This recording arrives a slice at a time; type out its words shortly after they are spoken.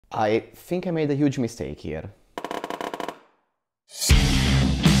I think I made a huge mistake here.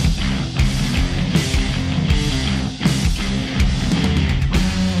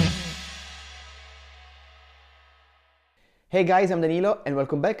 Hey guys, I'm Danilo and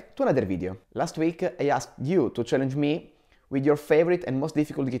welcome back to another video. Last week I asked you to challenge me with your favorite and most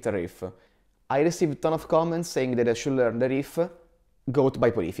difficult guitar riff. I received a ton of comments saying that I should learn the riff G.O.A.T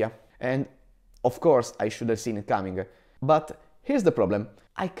by Polyphia. And of course I should have seen it coming. But here's the problem.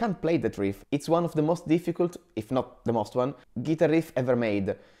 I can't play that riff. It's one of the most difficult, if not the most one, guitar riff ever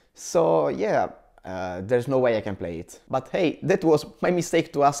made. So yeah, there's no way I can play it. But hey, that was my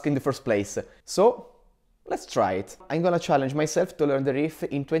mistake to ask in the first place. So let's try it. I'm gonna challenge myself to learn the riff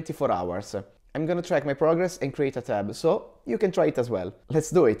in 24 hours. I'm gonna track my progress and create a tab, so you can try it as well.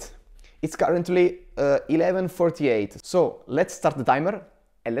 Let's do it. It's currently 11:48, so let's start the timer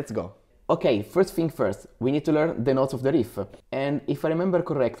and let's go. Okay, first thing first, we need to learn the notes of the riff. And if I remember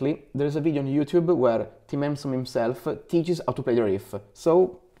correctly, there's a video on YouTube where Tim Henson himself teaches how to play the riff.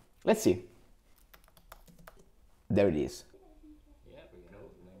 So, let's see. There it is.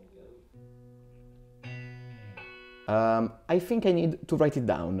 I think I need to write it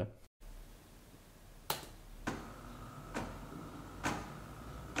down.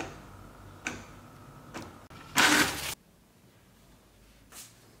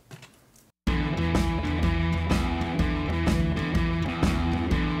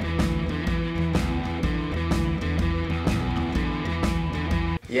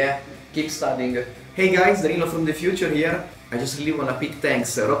 Yeah, keep studying. Hey guys, Danilo from the future here. I just really wanna big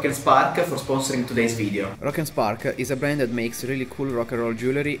thanks Rock & Spark for sponsoring today's video. Rock & Spark is a brand that makes really cool rock and roll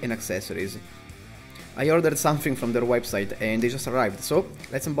jewelry and accessories. I ordered something from their website and they just arrived, so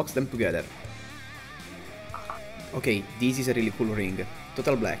let's unbox them together. Okay, this is a really cool ring.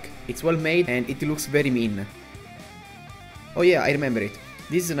 Total black. It's well made and it looks very mean. Oh yeah, I remember it.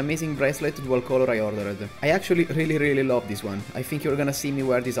 This is an amazing bracelet dual color I ordered. I actually really love this one. I think you're gonna see me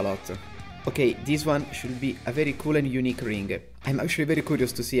wear this a lot. Okay, this one should be a very cool and unique ring. I'm actually very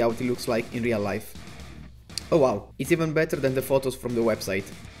curious to see how it looks like in real life. Oh wow, it's even better than the photos from the website.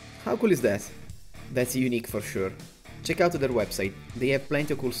 How cool is that? That's unique for sure. Check out their website, they have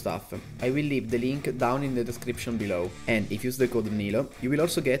plenty of cool stuff. I will leave the link down in the description below. And if you use the code Danilo, you will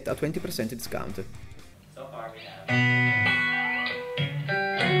also get a 20% discount. So far we have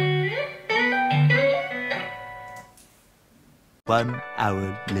 1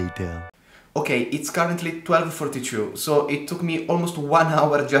 hour later. Okay, it's currently 12:42, so it took me almost 1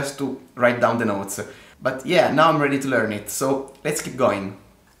 hour just to write down the notes. But yeah, now I'm ready to learn it, so let's keep going.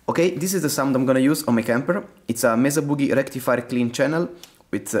 Okay, this is the sound I'm gonna use on my camper. It's a Mesa Boogie Rectifier Clean channel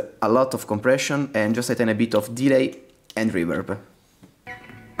with a lot of compression and just a tiny bit of delay and reverb.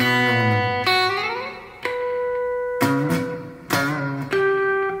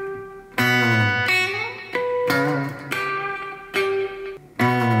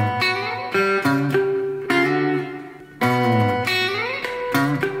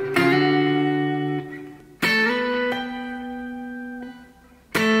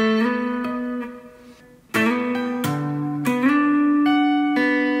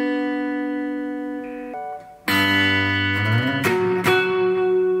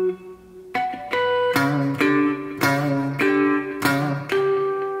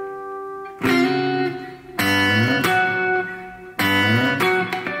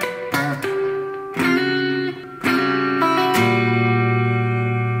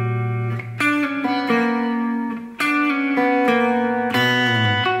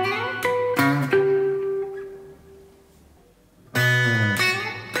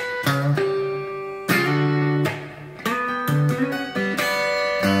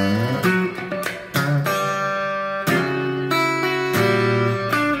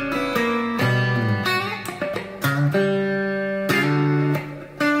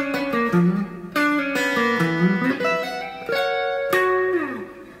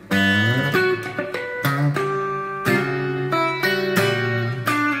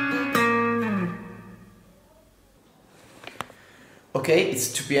 Okay,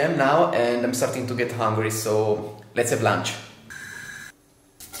 it's 2 PM now and I'm starting to get hungry, so let's have lunch.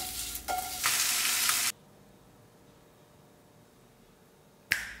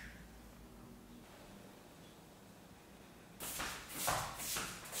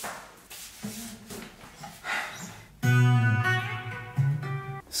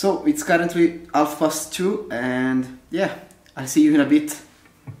 So it's currently 2:30 and yeah, I'll see you in a bit.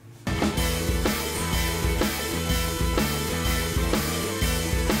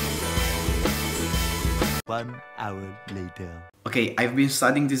 One hour later. Okay, I've been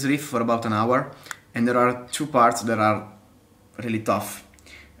studying this riff for about an hour and there are two parts that are really tough.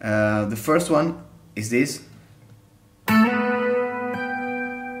 The first one is this.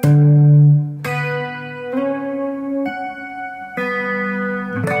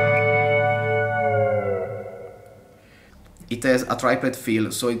 It has a triplet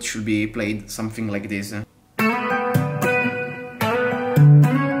feel, so it should be played something like this.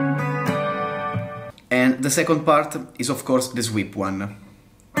 And the second part is of course the sweep one.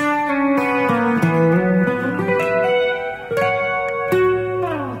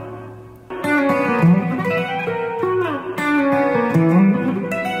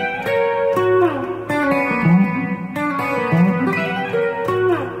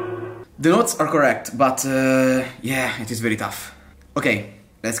 The notes are correct, but yeah, it is very tough. Okay,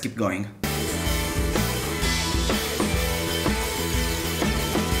 let's keep going.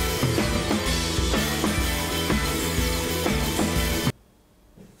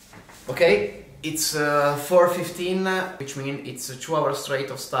 Okay, it's 4:15, which means it's 2 hours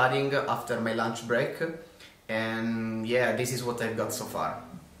straight of studying after my lunch break. And yeah, this is what I've got so far.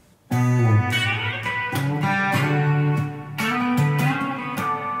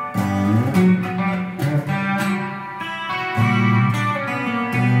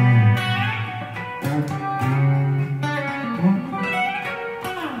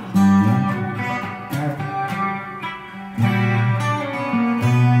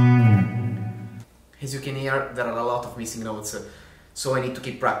 As you can hear, there are a lot of missing notes, so I need to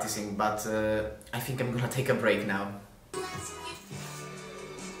keep practicing, but I think I'm gonna take a break now.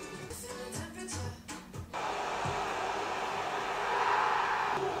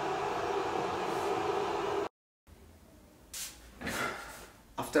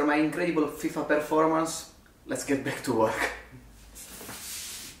 After my incredible FIFA performance, let's get back to work.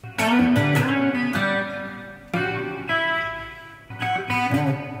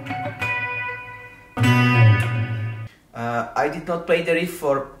 I did not play the riff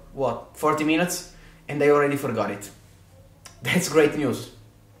for, what, 40 minutes? And I already forgot it. That's great news.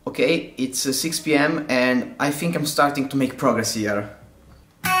 Okay, it's 6 PM and I think I'm starting to make progress here.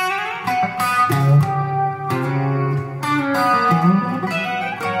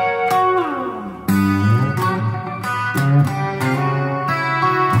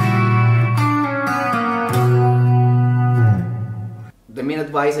 The main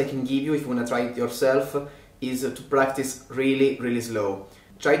advice I can give you if you wanna try it yourself is to practice really slow.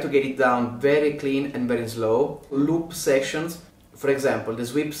 Try to get it down very clean and very slow. Loop sections, for example, the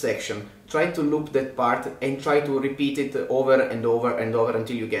sweep section. Try to loop that part and try to repeat it over and over and over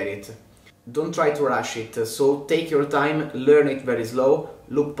until you get it. Don't try to rush it, so take your time, learn it very slow,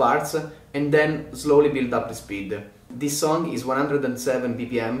 loop parts, and then slowly build up the speed. This song is 107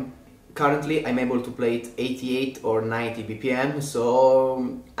 BPM. Currently I'm able to play it 88 or 90 BPM,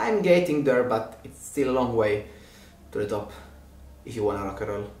 so I'm getting there, but it's still a long way to the top if you wanna rock and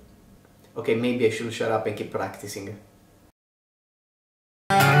roll. Okay, maybe I should shut up and keep practicing.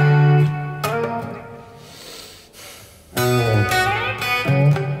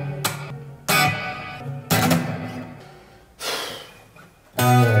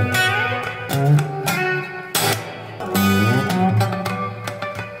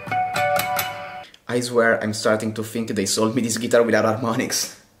 I swear I'm starting to think they sold me this guitar without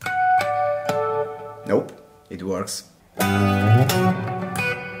harmonics. Nope, it works.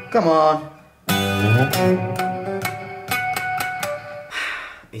 Come on!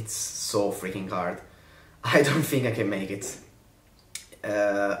 It's so freaking hard. I don't think I can make it.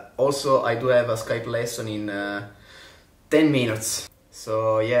 Also, I do have a Skype lesson in 10 minutes.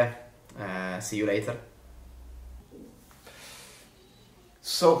 So yeah, see you later.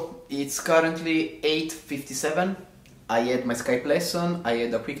 So, it's currently 8:57. I had my Skype lesson, I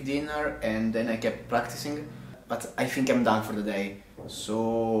had a quick dinner, and then I kept practicing. But I think I'm done for the day.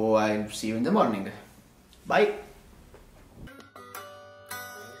 So, I'll see you in the morning. Bye!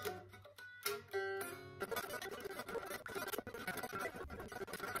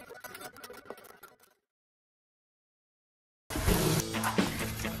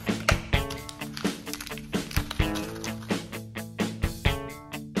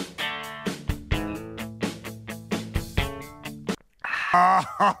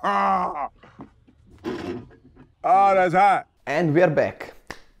 Oh, that's hot. And we are back.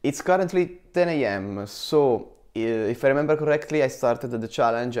 It's currently 10 AM, so if I remember correctly, I started the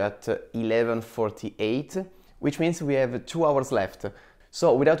challenge at 11:48, which means we have 2 hours left.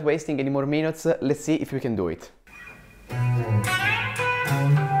 So without wasting any more minutes, let's see if we can do it.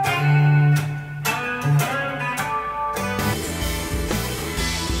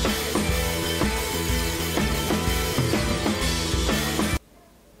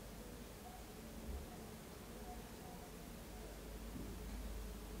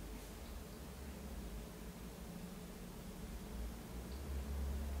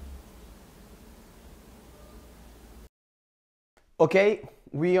 Okay,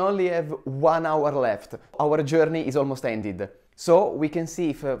 we only have 1 hour left. Our journey is almost ended. So we can see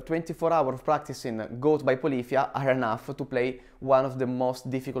if 24 hours of practicing G.O.A.T by Polyphia are enough to play one of the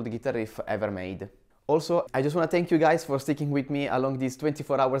most difficult guitar riff ever made. Also, I just want to thank you guys for sticking with me along this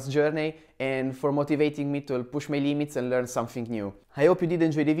 24 hours journey and for motivating me to push my limits and learn something new. I hope you did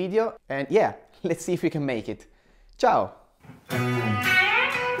enjoy the video, and yeah, let's see if we can make it. Ciao!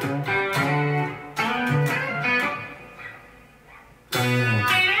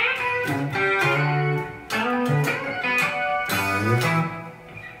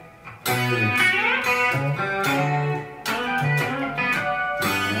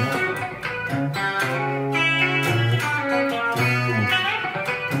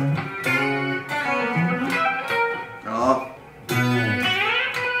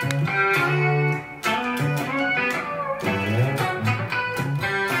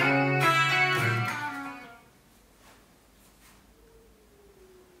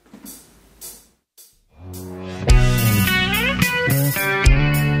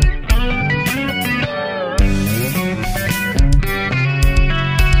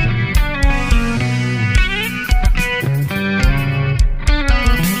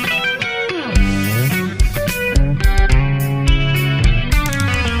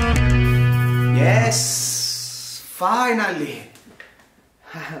 Yes! Finally!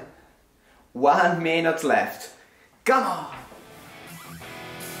 1 minute left. Come on!